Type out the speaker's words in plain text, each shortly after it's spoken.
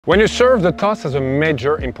When you serve, the toss has a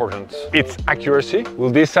major importance. Its accuracy will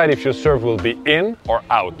decide if your serve will be in or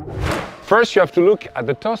out. First, you have to look at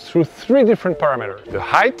the toss through three different parameters: the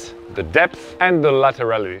height, the depth, and the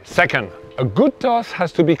laterality. Second, a good toss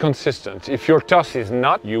has to be consistent. If your toss is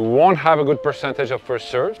not, you won't have a good percentage of first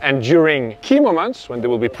serves, and during key moments when there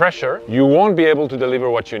will be pressure, you won't be able to deliver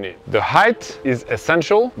what you need. The height is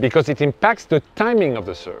essential because it impacts the timing of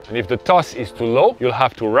the serve. And if the toss is too low, you'll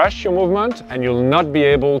have to rush your movement and you'll not be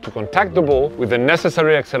able to contact the ball with the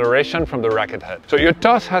necessary acceleration from the racket head. So your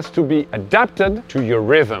toss has to be adapted to your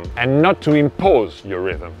rhythm and not to impose your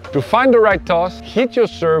rhythm. To find the right toss, hit your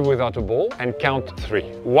serve without a ball and count 3.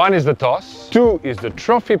 1 is the toss, 2 is the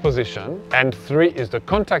trophy position, and 3 is the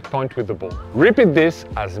contact point with the ball. Repeat this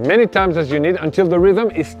as many times as you need until the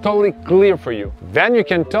rhythm is totally clear for you. Then you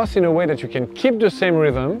can toss in a way that you can keep the same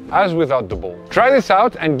rhythm as without the ball. Try this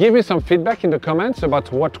out and give me some feedback in the comments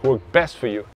about what worked best for you.